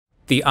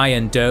The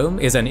Iron Dome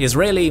is an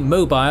Israeli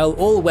mobile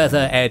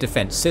all-weather air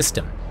defense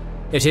system.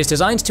 It is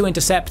designed to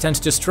intercept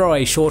and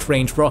destroy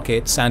short-range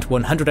rockets and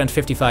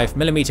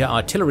 155mm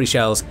artillery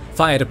shells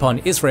fired upon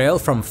Israel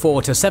from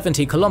 4 to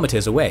 70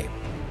 kilometers away.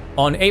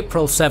 On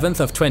April 7th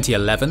of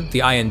 2011,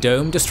 the Iron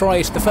Dome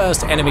destroyed the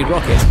first enemy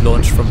rocket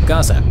launched from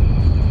Gaza.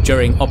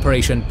 During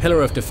Operation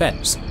Pillar of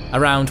Defense,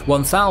 around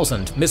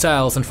 1,000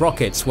 missiles and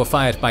rockets were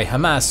fired by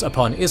Hamas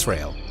upon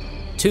Israel.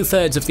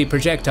 2/3 of the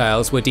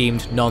projectiles were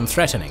deemed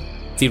non-threatening.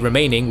 The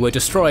remaining were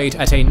destroyed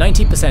at a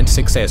 90%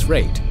 success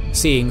rate,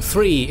 seeing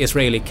 3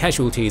 Israeli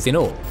casualties in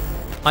all.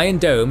 Iron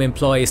Dome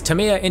employs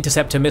Tamir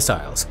interceptor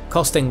missiles,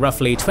 costing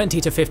roughly $20,000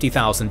 to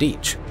 $50,000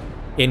 each.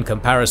 In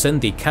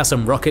comparison, the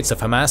Qassam rockets of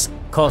Hamas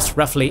cost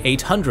roughly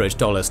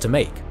 $800 to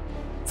make.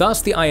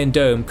 Thus, the Iron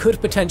Dome could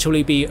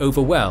potentially be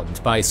overwhelmed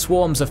by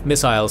swarms of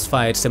missiles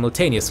fired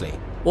simultaneously,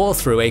 or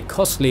through a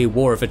costly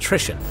war of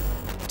attrition.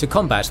 To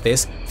combat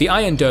this, the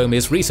Iron Dome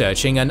is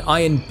researching an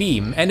iron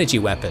beam energy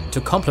weapon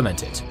to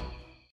complement it.